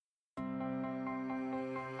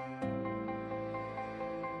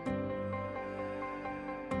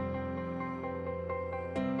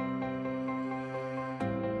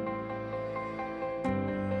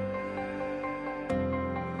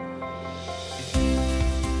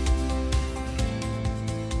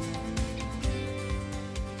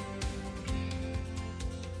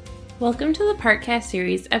Welcome to the Partcast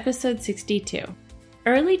series, episode 62,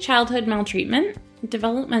 Early Childhood Maltreatment,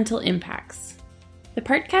 Developmental Impacts. The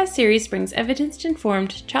Partcast series brings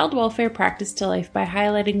evidence-informed child welfare practice to life by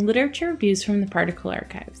highlighting literature reviews from the Particle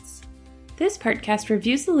Archives. This Partcast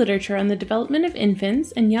reviews the literature on the development of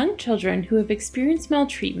infants and young children who have experienced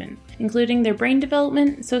maltreatment, including their brain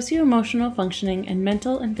development, socio-emotional functioning, and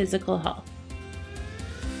mental and physical health.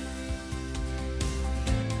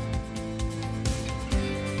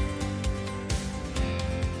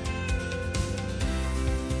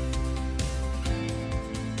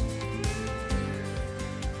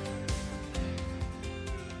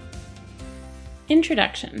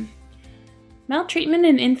 Introduction. Maltreatment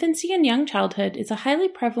in infancy and young childhood is a highly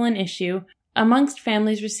prevalent issue amongst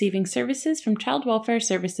families receiving services from child welfare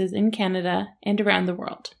services in Canada and around the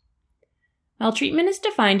world. Maltreatment is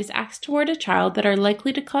defined as acts toward a child that are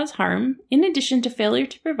likely to cause harm, in addition to failure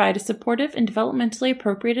to provide a supportive and developmentally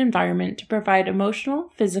appropriate environment to provide emotional,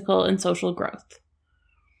 physical, and social growth.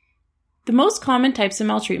 The most common types of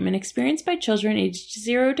maltreatment experienced by children aged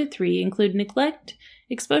 0 to 3 include neglect,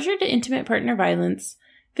 exposure to intimate partner violence,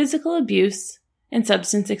 physical abuse, and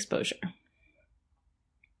substance exposure.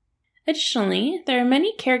 Additionally, there are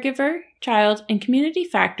many caregiver, child, and community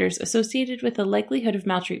factors associated with the likelihood of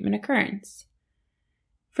maltreatment occurrence.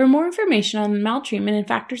 For more information on maltreatment and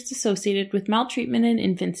factors associated with maltreatment in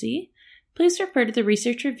infancy, please refer to the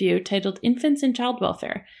research review titled Infants and Child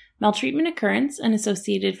Welfare, Maltreatment Occurrence and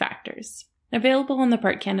Associated Factors, available on the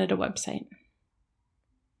Part Canada website.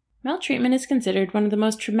 Maltreatment is considered one of the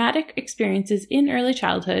most traumatic experiences in early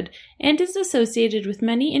childhood and is associated with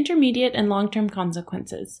many intermediate and long-term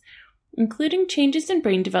consequences, including changes in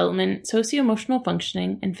brain development, socio-emotional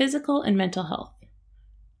functioning, and physical and mental health.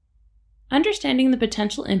 Understanding the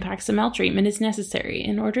potential impacts of maltreatment is necessary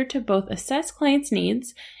in order to both assess clients'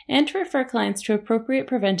 needs and to refer clients to appropriate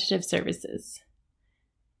preventative services.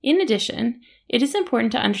 In addition, it is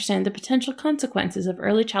important to understand the potential consequences of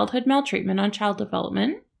early childhood maltreatment on child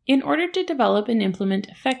development in order to develop and implement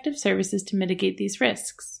effective services to mitigate these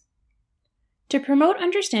risks. To promote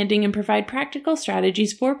understanding and provide practical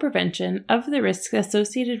strategies for prevention of the risks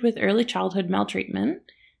associated with early childhood maltreatment,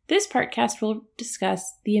 this Partcast will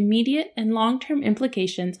discuss the immediate and long-term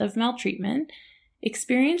implications of maltreatment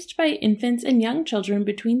experienced by infants and young children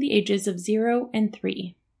between the ages of 0 and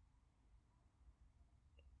 3.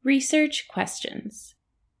 Research questions.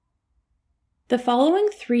 The following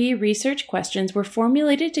 3 research questions were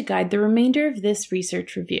formulated to guide the remainder of this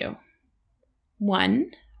research review.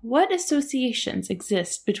 1. What associations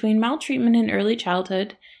exist between maltreatment in early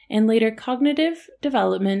childhood and later cognitive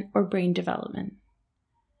development or brain development?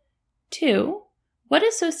 2. What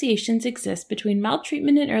associations exist between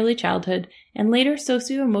maltreatment in early childhood and later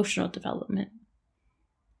socio-emotional development?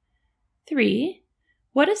 3.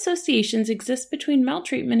 What associations exist between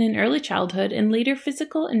maltreatment in early childhood and later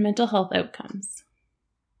physical and mental health outcomes?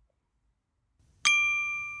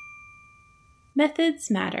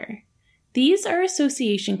 Methods matter. These are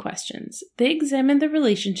association questions. They examine the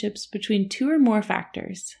relationships between 2 or more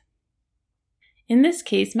factors. In this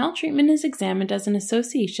case, maltreatment is examined as an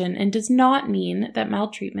association and does not mean that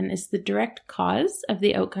maltreatment is the direct cause of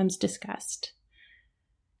the outcomes discussed.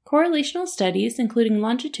 Correlational studies, including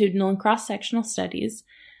longitudinal and cross-sectional studies,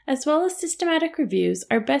 as well as systematic reviews,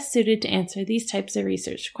 are best suited to answer these types of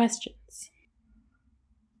research questions.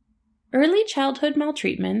 Early childhood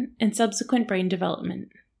maltreatment and subsequent brain development.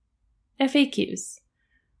 FAQs.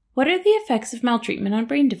 What are the effects of maltreatment on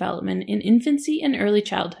brain development in infancy and early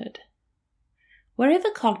childhood? What are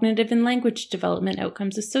the cognitive and language development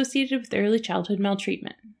outcomes associated with early childhood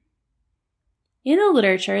maltreatment? In the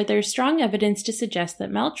literature, there is strong evidence to suggest that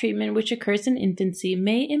maltreatment which occurs in infancy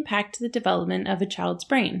may impact the development of a child's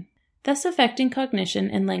brain, thus affecting cognition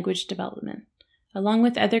and language development, along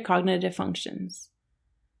with other cognitive functions.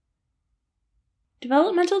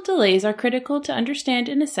 Developmental delays are critical to understand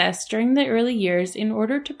and assess during the early years in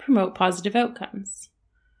order to promote positive outcomes.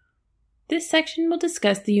 This section will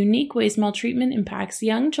discuss the unique ways maltreatment impacts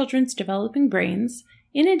young children's developing brains,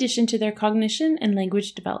 in addition to their cognition and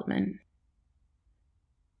language development.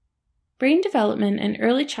 Brain development and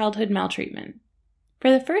early childhood maltreatment.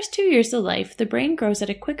 For the first 2 years of life, the brain grows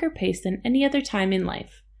at a quicker pace than any other time in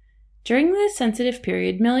life. During this sensitive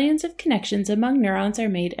period, millions of connections among neurons are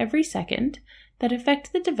made every second that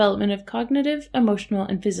affect the development of cognitive, emotional,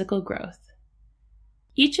 and physical growth.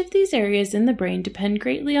 Each of these areas in the brain depend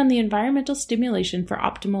greatly on the environmental stimulation for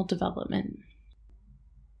optimal development.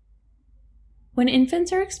 When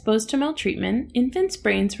infants are exposed to maltreatment, infants'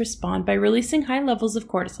 brains respond by releasing high levels of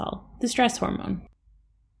cortisol, the stress hormone.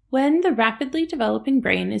 When the rapidly developing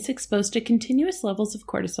brain is exposed to continuous levels of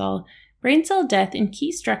cortisol, brain cell death in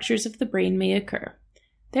key structures of the brain may occur,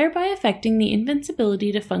 thereby affecting the infant's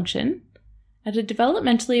ability to function at a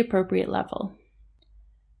developmentally appropriate level.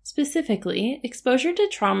 Specifically, exposure to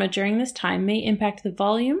trauma during this time may impact the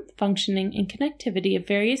volume, functioning, and connectivity of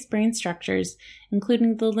various brain structures,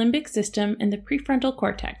 including the limbic system and the prefrontal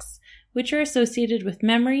cortex, which are associated with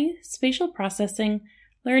memory, spatial processing,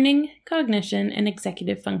 learning, cognition, and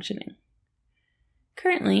executive functioning.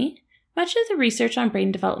 Currently, much of the research on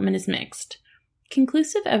brain development is mixed.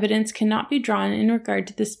 Conclusive evidence cannot be drawn in regard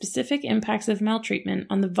to the specific impacts of maltreatment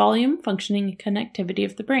on the volume, functioning, and connectivity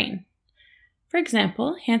of the brain. For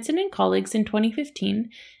example, Hansen and colleagues in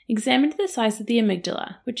 2015 examined the size of the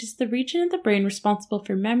amygdala, which is the region of the brain responsible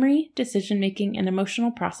for memory, decision-making, and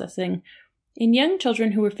emotional processing, in young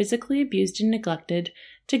children who were physically abused and neglected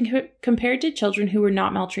compared to children who were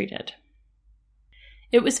not maltreated.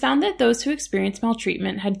 It was found that those who experienced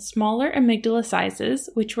maltreatment had smaller amygdala sizes,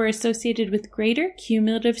 which were associated with greater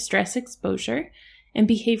cumulative stress exposure and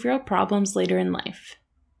behavioral problems later in life.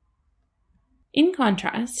 In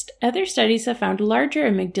contrast, other studies have found larger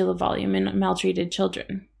amygdala volume in maltreated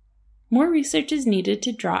children. More research is needed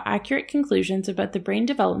to draw accurate conclusions about the brain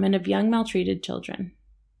development of young maltreated children.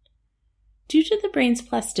 Due to the brain's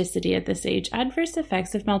plasticity at this age, adverse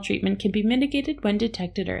effects of maltreatment can be mitigated when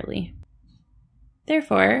detected early.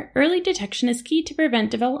 Therefore, early detection is key to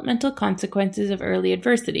prevent developmental consequences of early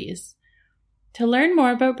adversities. To learn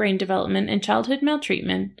more about brain development and childhood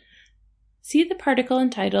maltreatment, see the article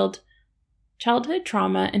entitled Childhood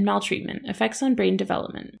Trauma and Maltreatment, Effects on Brain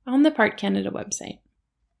Development on the PART Canada website.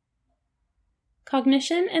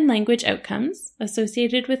 Cognition and language outcomes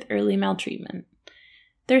associated with early maltreatment.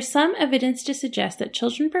 There's some evidence to suggest that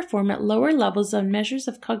children perform at lower levels on measures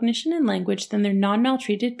of cognition and language than their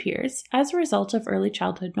non-maltreated peers as a result of early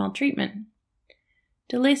childhood maltreatment.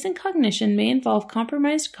 Delays in cognition may involve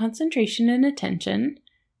compromised concentration and attention,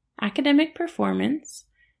 academic performance,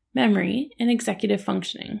 memory, and executive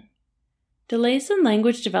functioning. Delays in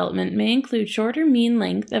language development may include shorter mean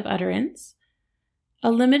length of utterance,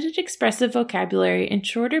 a limited expressive vocabulary, and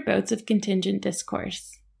shorter bouts of contingent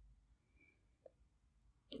discourse.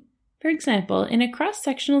 For example, in a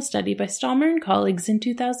cross-sectional study by Stallmer and colleagues in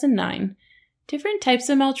 2009, different types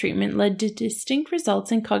of maltreatment led to distinct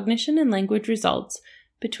results in cognition and language results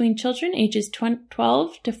between children ages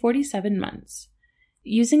 12 to 47 months.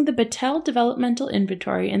 Using the Battelle Developmental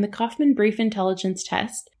Inventory and the Kaufman Brief Intelligence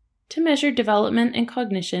Test to measure development and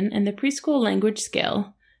cognition and the Preschool Language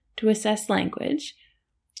Scale to assess language,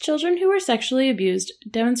 children who were sexually abused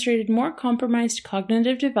demonstrated more compromised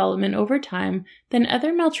cognitive development over time than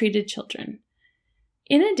other maltreated children.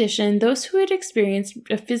 In addition, those who had experienced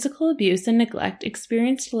physical abuse and neglect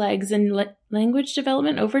experienced lags in language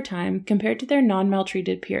development over time compared to their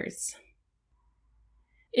non-maltreated peers.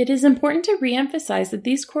 It is important to re-emphasize that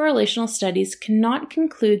these correlational studies cannot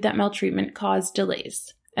conclude that maltreatment caused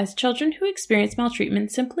delays, as children who experience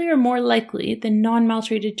maltreatment simply are more likely than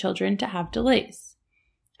non-maltreated children to have delays.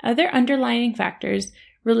 Other underlying factors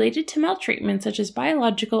related to maltreatment, such as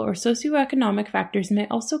biological or socioeconomic factors, may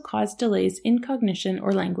also cause delays in cognition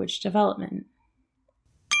or language development.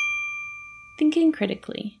 Thinking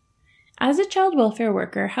critically. As a child welfare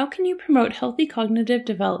worker, how can you promote healthy cognitive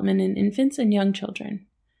development in infants and young children?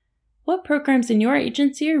 What programs in your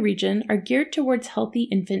agency or region are geared towards healthy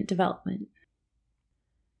infant development?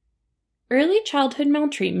 Early childhood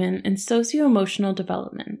maltreatment and socio-emotional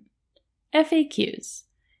development. FAQs.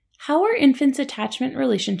 How are infants' attachment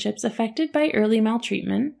relationships affected by early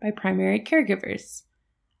maltreatment by primary caregivers?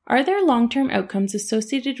 Are there long-term outcomes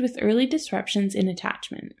associated with early disruptions in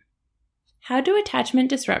attachment? How do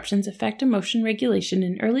attachment disruptions affect emotion regulation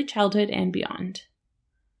in early childhood and beyond?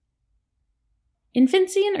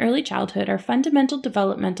 Infancy and early childhood are fundamental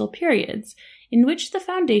developmental periods in which the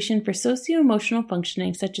foundation for socio-emotional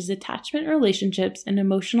functioning, such as attachment relationships and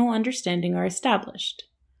emotional understanding, are established.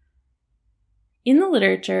 In the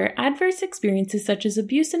literature, adverse experiences such as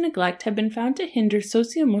abuse and neglect have been found to hinder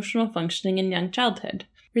socio-emotional functioning in young childhood,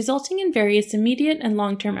 resulting in various immediate and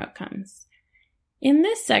long-term outcomes. In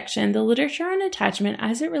this section, the literature on attachment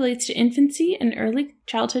as it relates to infancy and early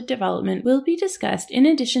childhood development will be discussed in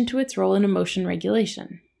addition to its role in emotion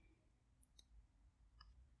regulation.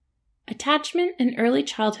 Attachment and early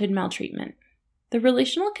childhood maltreatment. The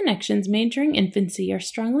relational connections made during infancy are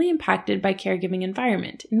strongly impacted by caregiving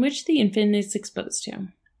environment in which the infant is exposed to.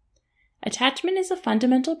 Attachment is a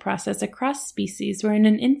fundamental process across species wherein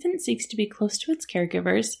an infant seeks to be close to its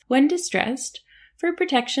caregivers when distressed for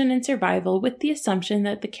protection and survival, with the assumption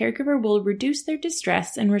that the caregiver will reduce their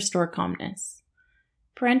distress and restore calmness.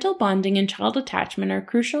 Parental bonding and child attachment are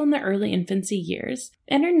crucial in the early infancy years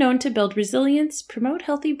and are known to build resilience, promote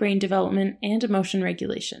healthy brain development, and emotion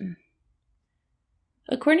regulation.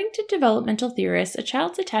 According to developmental theorists, a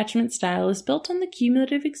child's attachment style is built on the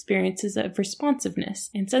cumulative experiences of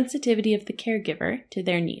responsiveness and sensitivity of the caregiver to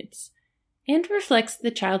their needs, and reflects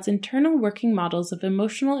the child's internal working models of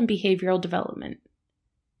emotional and behavioral development.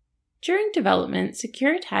 During development,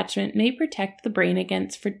 secure attachment may protect the brain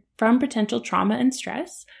from potential trauma and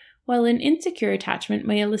stress, while an insecure attachment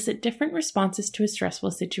may elicit different responses to a stressful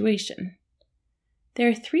situation. There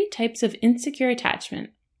are 3 types of insecure attachment.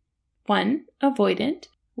 1. Avoidant,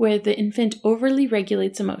 where the infant overly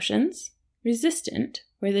regulates emotions. Resistant,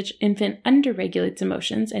 where the infant underregulates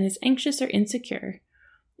emotions and is anxious or insecure.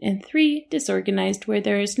 And 3. Disorganized, where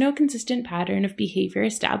there is no consistent pattern of behavior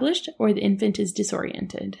established or the infant is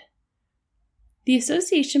disoriented. The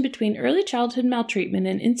association between early childhood maltreatment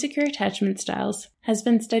and insecure attachment styles has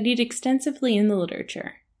been studied extensively in the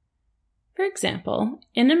literature. For example,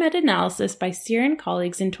 in a meta-analysis by Sear and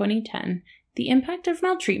colleagues in 2010, the impact of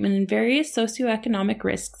maltreatment and various socioeconomic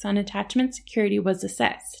risks on attachment security was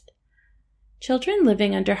assessed. Children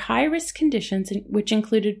living under high-risk conditions, which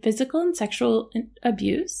included physical and sexual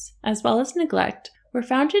abuse, as well as neglect, were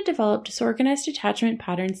found to develop disorganized attachment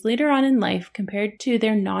patterns later on in life compared to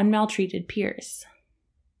their non-maltreated peers.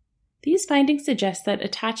 These findings suggest that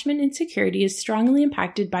attachment insecurity is strongly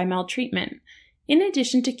impacted by maltreatment, in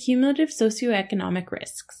addition to cumulative socioeconomic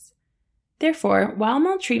risks. Therefore, while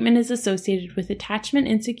maltreatment is associated with attachment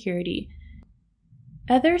insecurity,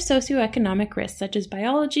 other socioeconomic risks such as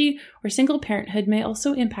biology or single parenthood may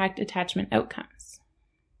also impact attachment outcomes.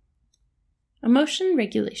 Emotion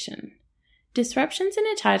regulation. Disruptions in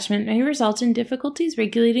attachment may result in difficulties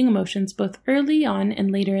regulating emotions both early on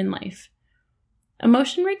and later in life.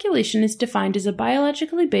 Emotion regulation is defined as a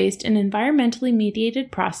biologically based and environmentally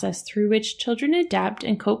mediated process through which children adapt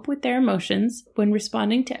and cope with their emotions when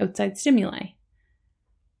responding to outside stimuli.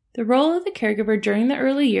 The role of the caregiver during the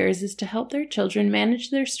early years is to help their children manage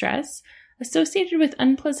their stress associated with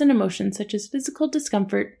unpleasant emotions such as physical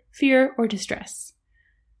discomfort, fear, or distress.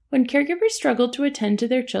 When caregivers struggle to attend to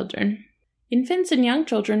their children, infants and young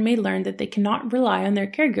children may learn that they cannot rely on their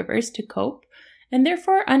caregivers to cope and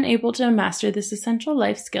therefore are unable to master this essential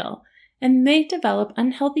life skill and may develop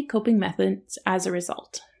unhealthy coping methods as a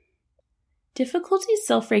result. Difficulties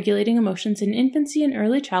self-regulating emotions in infancy and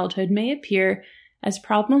early childhood may appear as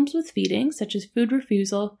problems with feeding, such as food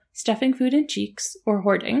refusal, stuffing food in cheeks, or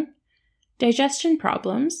hoarding, digestion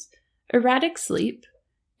problems, erratic sleep,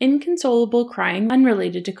 inconsolable crying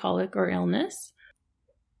unrelated to colic or illness,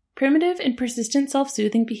 primitive and persistent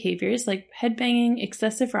self-soothing behaviors like headbanging,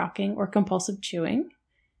 excessive rocking, or compulsive chewing,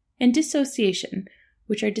 and dissociation,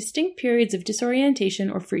 which are distinct periods of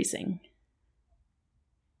disorientation or freezing.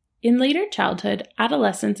 In later childhood,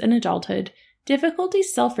 adolescence, and adulthood,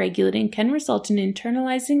 difficulties self-regulating can result in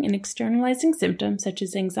internalizing and externalizing symptoms such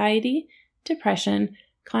as anxiety, depression,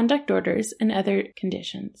 conduct disorders, and other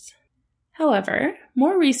conditions. However,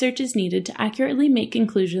 more research is needed to accurately make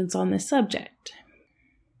conclusions on this subject.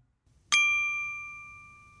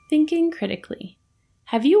 Thinking critically.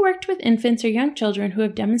 Have you worked with infants or young children who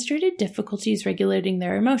have demonstrated difficulties regulating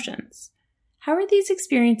their emotions? How are these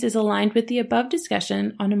experiences aligned with the above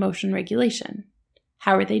discussion on emotion regulation?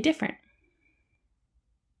 How are they different?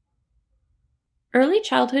 Early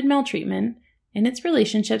childhood maltreatment and its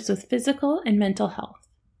relationships with physical and mental health.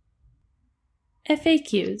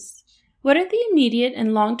 FAQs. What are the immediate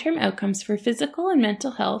and long-term outcomes for physical and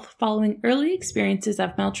mental health following early experiences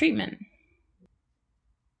of maltreatment?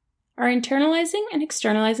 Are internalizing and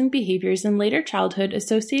externalizing behaviors in later childhood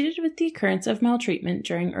associated with the occurrence of maltreatment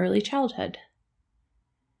during early childhood?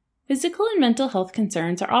 Physical and mental health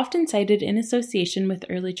concerns are often cited in association with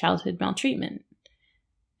early childhood maltreatment.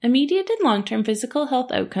 Immediate and long-term physical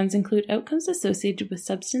health outcomes include outcomes associated with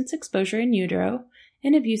substance exposure in utero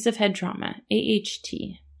and abusive head trauma, AHT.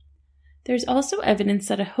 There's also evidence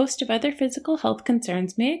that a host of other physical health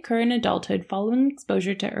concerns may occur in adulthood following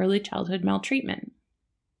exposure to early childhood maltreatment.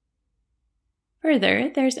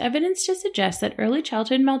 Further, there's evidence to suggest that early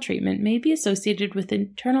childhood maltreatment may be associated with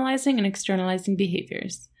internalizing and externalizing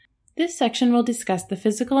behaviors. This section will discuss the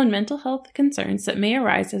physical and mental health concerns that may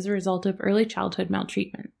arise as a result of early childhood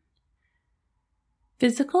maltreatment.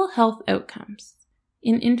 Physical health outcomes.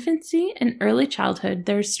 In infancy and early childhood,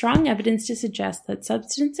 there is strong evidence to suggest that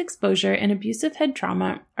substance exposure and abusive head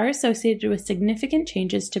trauma are associated with significant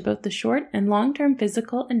changes to both the short and long-term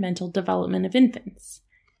physical and mental development of infants.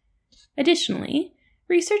 Additionally,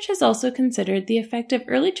 research has also considered the effect of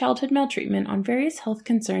early childhood maltreatment on various health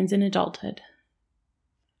concerns in adulthood.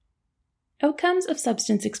 Outcomes of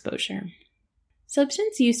substance exposure.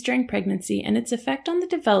 Substance use during pregnancy and its effect on the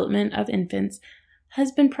development of infants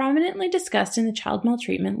has been prominently discussed in the child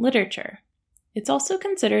maltreatment literature. It's also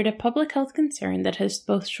considered a public health concern that has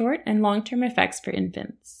both short and long-term effects for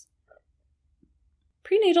infants.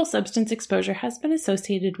 Prenatal substance exposure has been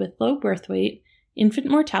associated with low birth weight, infant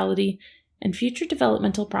mortality, and future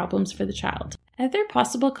developmental problems for the child. Other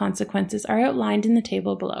possible consequences are outlined in the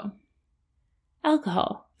table below.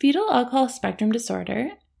 Alcohol. Fetal alcohol spectrum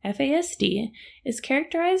disorder, FASD, is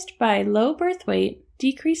characterized by low birth weight,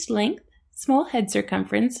 decreased length, small head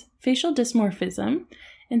circumference, facial dysmorphism,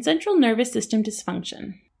 and central nervous system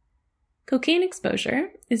dysfunction. Cocaine exposure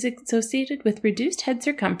is associated with reduced head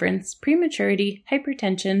circumference, prematurity,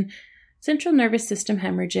 hypertension, central nervous system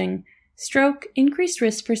hemorrhaging, stroke, increased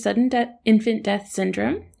risk for sudden infant death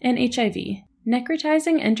syndrome, and HIV,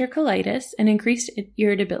 necrotizing enterocolitis, and increased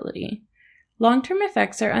irritability. Long-term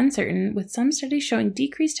effects are uncertain, with some studies showing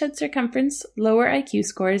decreased head circumference, lower IQ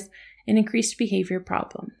scores, and increased behavior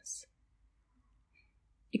problems.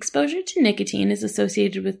 Exposure to nicotine is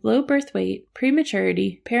associated with low birth weight,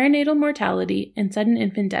 prematurity, perinatal mortality, and sudden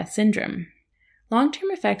infant death syndrome.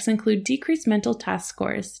 Long-term effects include decreased mental task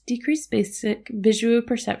scores, decreased basic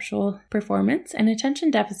visuoperceptual performance, and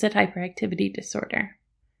attention deficit hyperactivity disorder.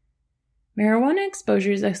 Marijuana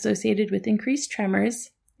exposure is associated with increased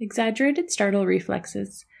tremors, exaggerated startle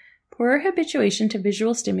reflexes, poorer habituation to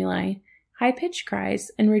visual stimuli, high-pitched cries,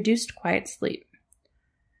 and reduced quiet sleep.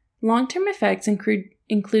 Long-term effects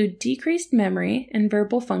include decreased memory and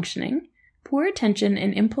verbal functioning, poor attention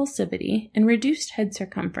and impulsivity, and reduced head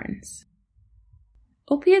circumference.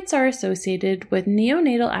 Opiates are associated with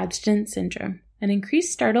neonatal abstinence syndrome, an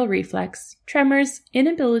increased startle reflex, tremors,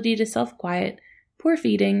 inability to self-quiet, poor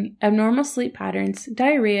feeding, abnormal sleep patterns,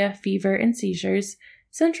 diarrhea, fever, and seizures,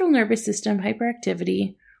 central nervous system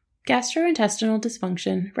hyperactivity, gastrointestinal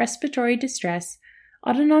dysfunction, respiratory distress,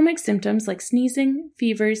 autonomic symptoms like sneezing,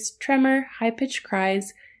 fevers, tremor, high-pitched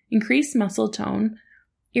cries, increased muscle tone,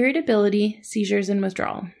 irritability, seizures, and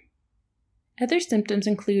withdrawal. Other symptoms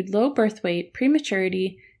include low birth weight,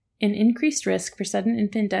 prematurity, and increased risk for sudden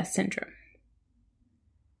infant death syndrome.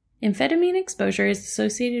 Amphetamine exposure is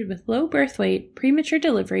associated with low birth weight, premature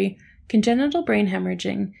delivery, congenital brain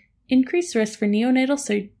hemorrhaging, increased risk for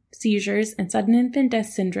neonatal seizures and sudden infant death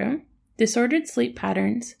syndrome, disordered sleep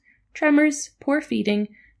patterns, tremors, poor feeding,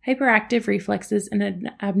 hyperactive reflexes, and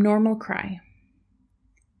an abnormal cry.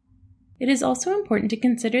 It is also important to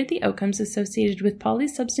consider the outcomes associated with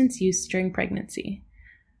polysubstance use during pregnancy.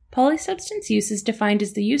 Polysubstance use is defined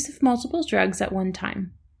as the use of multiple drugs at one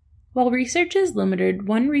time. While research is limited,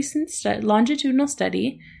 one recent longitudinal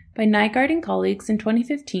study by Nygaard and colleagues in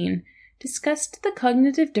 2015 discussed the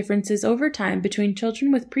cognitive differences over time between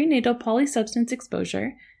children with prenatal polysubstance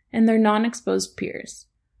exposure and their non-exposed peers.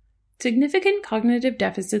 Significant cognitive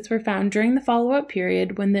deficits were found during the follow-up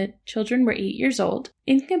period when the children were 8 years old,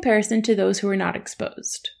 in comparison to those who were not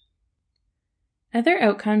exposed. Other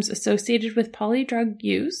outcomes associated with polydrug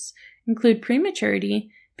use include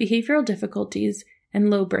prematurity, behavioral difficulties,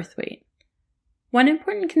 and low birth weight. One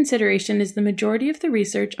important consideration is the majority of the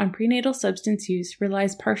research on prenatal substance use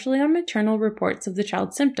relies partially on maternal reports of the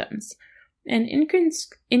child's symptoms and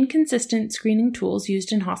inconsistent screening tools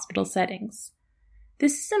used in hospital settings.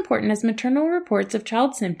 This is important as maternal reports of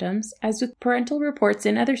child symptoms, as with parental reports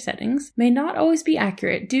in other settings, may not always be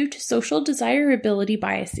accurate due to social desirability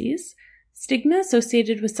biases, stigma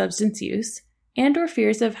associated with substance use, and/or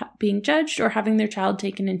fears of being judged or having their child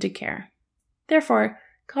taken into care. Therefore,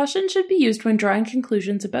 caution should be used when drawing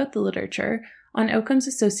conclusions about the literature on outcomes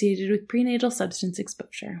associated with prenatal substance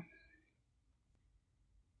exposure.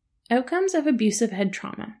 Outcomes of abusive head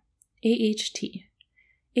trauma, AHT.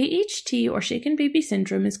 AHT, or shaken baby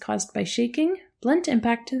syndrome, is caused by shaking, blunt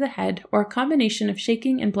impact to the head, or a combination of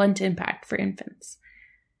shaking and blunt impact for infants.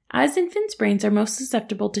 As infants' brains are most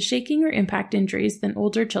susceptible to shaking or impact injuries than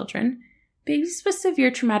older children, babies with severe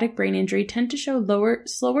traumatic brain injury tend to show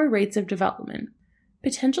slower rates of development.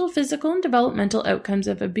 Potential physical and developmental outcomes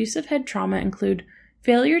of abusive head trauma include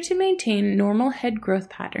failure to maintain normal head growth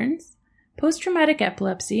patterns, post-traumatic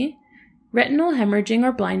epilepsy, retinal hemorrhaging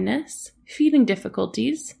or blindness, feeding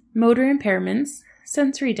difficulties, motor impairments,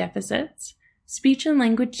 sensory deficits, speech and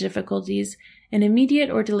language difficulties, and immediate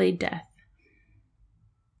or delayed death.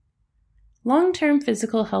 Long-term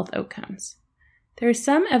physical health outcomes. There is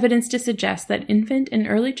some evidence to suggest that infant and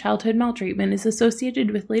early childhood maltreatment is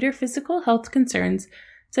associated with later physical health concerns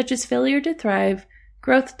such as failure to thrive,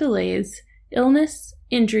 growth delays, illness,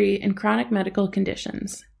 injury, and chronic medical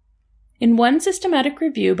conditions. In one systematic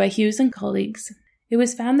review by Hughes and colleagues, it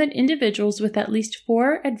was found that individuals with at least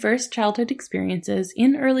 4 adverse childhood experiences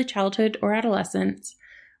in early childhood or adolescence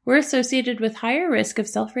were associated with higher risk of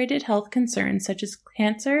self-rated health concerns such as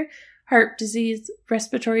cancer, heart disease,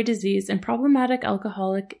 respiratory disease, and problematic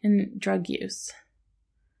alcoholic and drug use.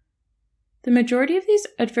 The majority of these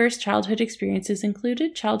adverse childhood experiences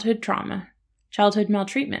included childhood trauma, childhood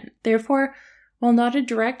maltreatment. Therefore, while not a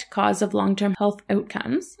direct cause of long-term health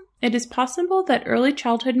outcomes, it is possible that early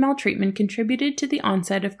childhood maltreatment contributed to the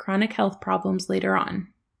onset of chronic health problems later on.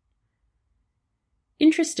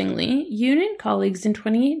 Interestingly, Yoon and colleagues in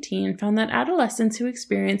 2018 found that adolescents who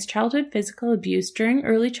experienced childhood physical abuse during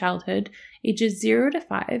early childhood, ages 0 to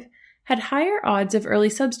 5, had higher odds of early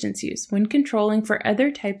substance use when controlling for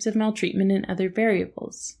other types of maltreatment and other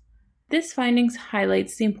variables. This findings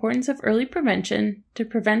highlights the importance of early prevention to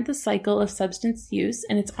prevent the cycle of substance use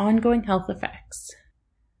and its ongoing health effects.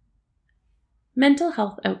 Mental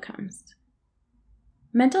health outcomes.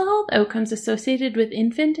 Mental health outcomes associated with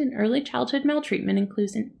infant and early childhood maltreatment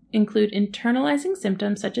include internalizing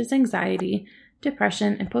symptoms such as anxiety,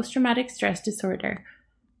 depression, and post-traumatic stress disorder,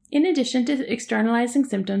 in addition to externalizing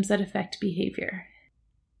symptoms that affect behavior.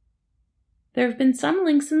 There have been some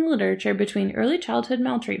links in the literature between early childhood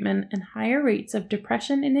maltreatment and higher rates of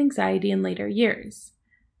depression and anxiety in later years.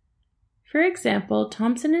 For example,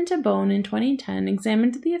 Thompson and Tabone in 2010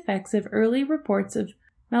 examined the effects of early reports of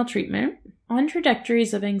maltreatment on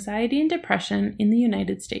trajectories of anxiety and depression in the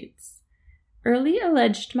United States. Early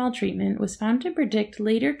alleged maltreatment was found to predict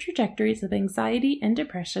later trajectories of anxiety and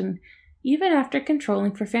depression, even after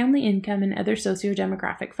controlling for family income and other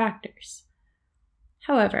sociodemographic factors.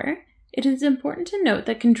 However, it is important to note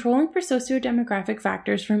that controlling for sociodemographic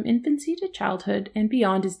factors from infancy to childhood and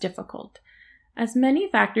beyond is difficult, as many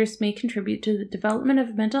factors may contribute to the development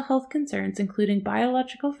of mental health concerns, including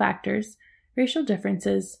biological factors, racial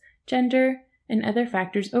differences, gender, and other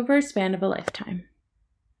factors over a span of a lifetime.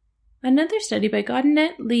 Another study by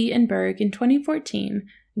Godinette, Lee, and Berg in 2014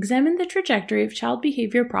 examined the trajectory of child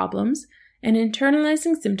behavior problems and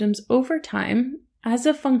internalizing symptoms over time as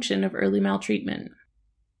a function of early maltreatment.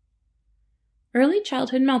 Early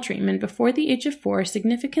childhood maltreatment before the age of 4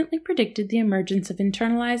 significantly predicted the emergence of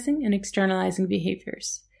internalizing and externalizing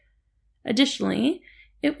behaviors. Additionally,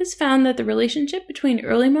 it was found that the relationship between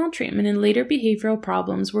early maltreatment and later behavioral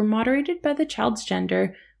problems were moderated by the child's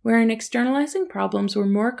gender, wherein externalizing problems were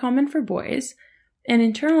more common for boys and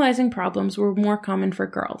internalizing problems were more common for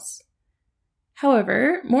girls.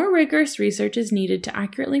 However, more rigorous research is needed to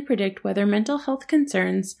accurately predict whether mental health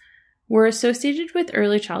concerns were associated with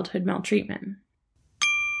early childhood maltreatment.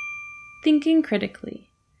 Thinking critically.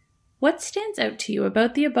 What stands out to you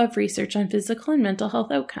about the above research on physical and mental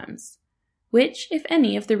health outcomes? Which, if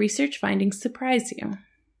any, of the research findings surprise you?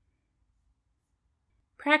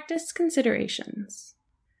 Practice considerations.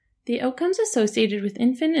 The outcomes associated with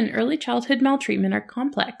infant and early childhood maltreatment are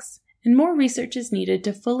complex, and more research is needed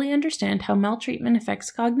to fully understand how maltreatment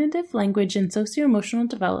affects cognitive, language, and socio-emotional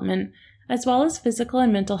development, as well as physical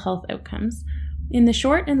and mental health outcomes, in the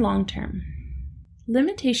short and long term.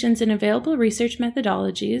 Limitations in available research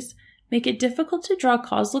methodologies make it difficult to draw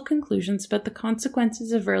causal conclusions about the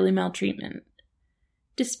consequences of early maltreatment.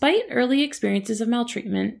 Despite early experiences of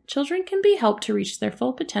maltreatment, children can be helped to reach their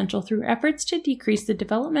full potential through efforts to decrease the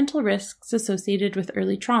developmental risks associated with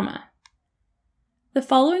early trauma. The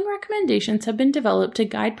following recommendations have been developed to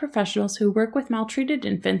guide professionals who work with maltreated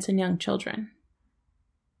infants and young children.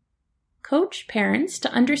 Coach parents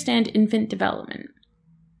to understand infant development.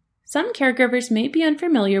 Some caregivers may be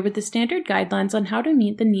unfamiliar with the standard guidelines on how to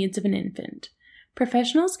meet the needs of an infant.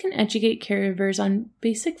 Professionals can educate caregivers on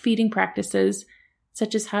basic feeding practices,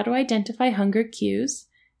 such as how to identify hunger cues,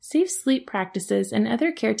 safe sleep practices, and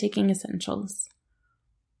other caretaking essentials.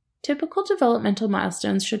 Typical developmental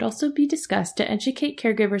milestones should also be discussed to educate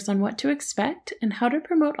caregivers on what to expect and how to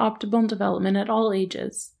promote optimal development at all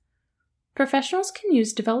ages. Professionals can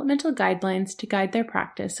use developmental guidelines to guide their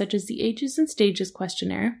practice, such as the Ages and Stages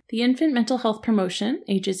Questionnaire, the Infant Mental Health Promotion,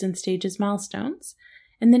 Ages and Stages Milestones,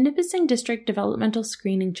 and the Nipissing District Developmental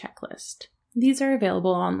Screening Checklist. These are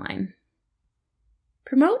available online.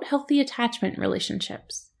 Promote healthy attachment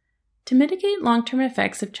relationships. To mitigate long-term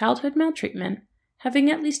effects of childhood maltreatment, having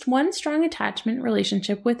at least one strong attachment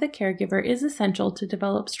relationship with a caregiver is essential to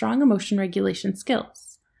develop strong emotion regulation skills.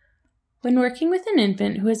 When working with an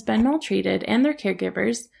infant who has been maltreated and their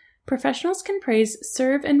caregivers, professionals can praise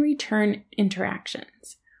serve and return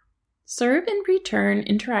interactions. Serve and return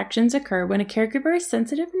interactions occur when a caregiver is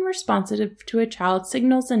sensitive and responsive to a child's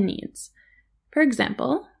signals and needs. For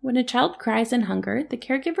example, when a child cries in hunger, the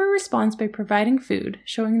caregiver responds by providing food,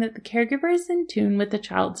 showing that the caregiver is in tune with the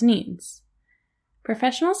child's needs.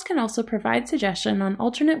 Professionals can also provide suggestion on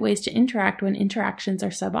alternate ways to interact when interactions are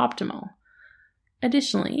suboptimal.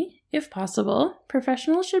 Additionally, if possible,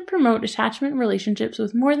 professionals should promote attachment relationships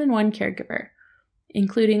with more than one caregiver,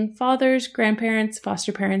 including fathers, grandparents,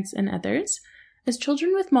 foster parents, and others, as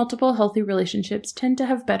children with multiple healthy relationships tend to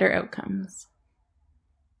have better outcomes.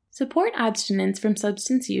 Support abstinence from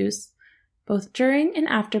substance use, both during and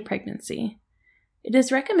after pregnancy. It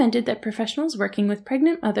is recommended that professionals working with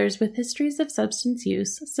pregnant mothers with histories of substance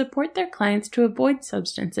use support their clients to avoid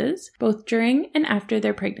substances, both during and after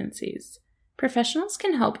their pregnancies. Professionals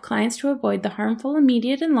can help clients to avoid the harmful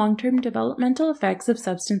immediate and long-term developmental effects of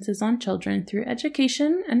substances on children through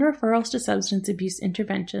education and referrals to substance abuse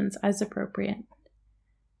interventions as appropriate.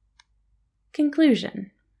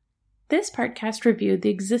 Conclusion. This podcast reviewed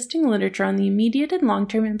the existing literature on the immediate and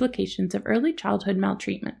long-term implications of early childhood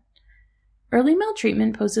maltreatment. Early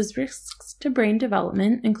maltreatment poses risks to brain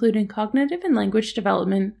development, including cognitive and language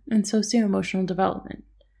development and socio-emotional development.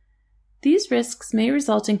 These risks may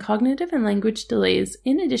result in cognitive and language delays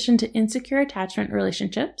in addition to insecure attachment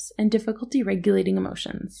relationships and difficulty regulating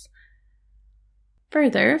emotions.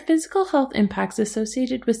 Further, physical health impacts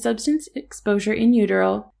associated with substance exposure in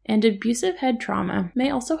utero and abusive head trauma may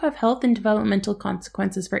also have health and developmental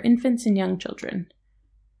consequences for infants and young children.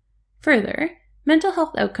 Further, mental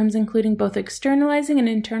health outcomes including both externalizing and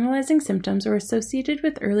internalizing symptoms are associated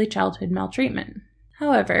with early childhood maltreatment.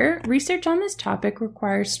 However, research on this topic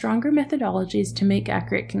requires stronger methodologies to make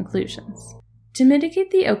accurate conclusions. To mitigate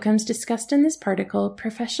the outcomes discussed in this article,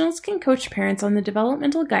 professionals can coach parents on the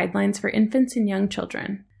developmental guidelines for infants and young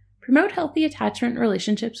children, promote healthy attachment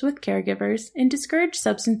relationships with caregivers, and discourage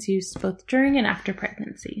substance use both during and after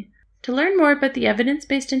pregnancy. To learn more about the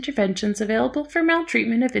evidence-based interventions available for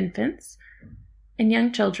maltreatment of infants and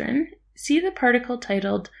young children, see the article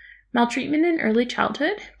titled Maltreatment in Early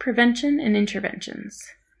Childhood, Prevention and Interventions.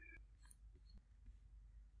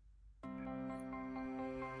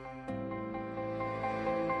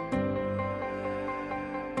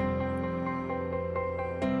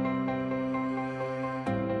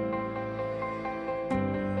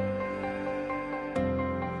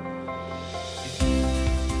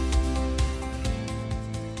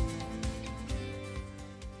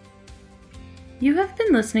 You have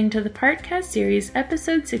been listening to the Partcast series,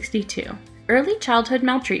 episode 62, Early Childhood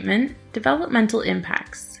Maltreatment, Developmental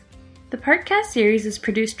Impacts. The Partcast series is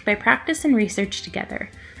produced by Practice and Research Together,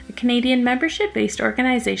 a Canadian membership-based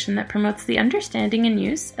organization that promotes the understanding and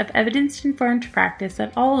use of evidence-informed practice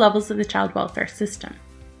at all levels of the child welfare system.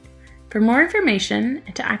 For more information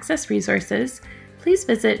and to access resources, please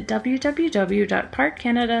visit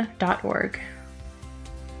www.partcanada.org.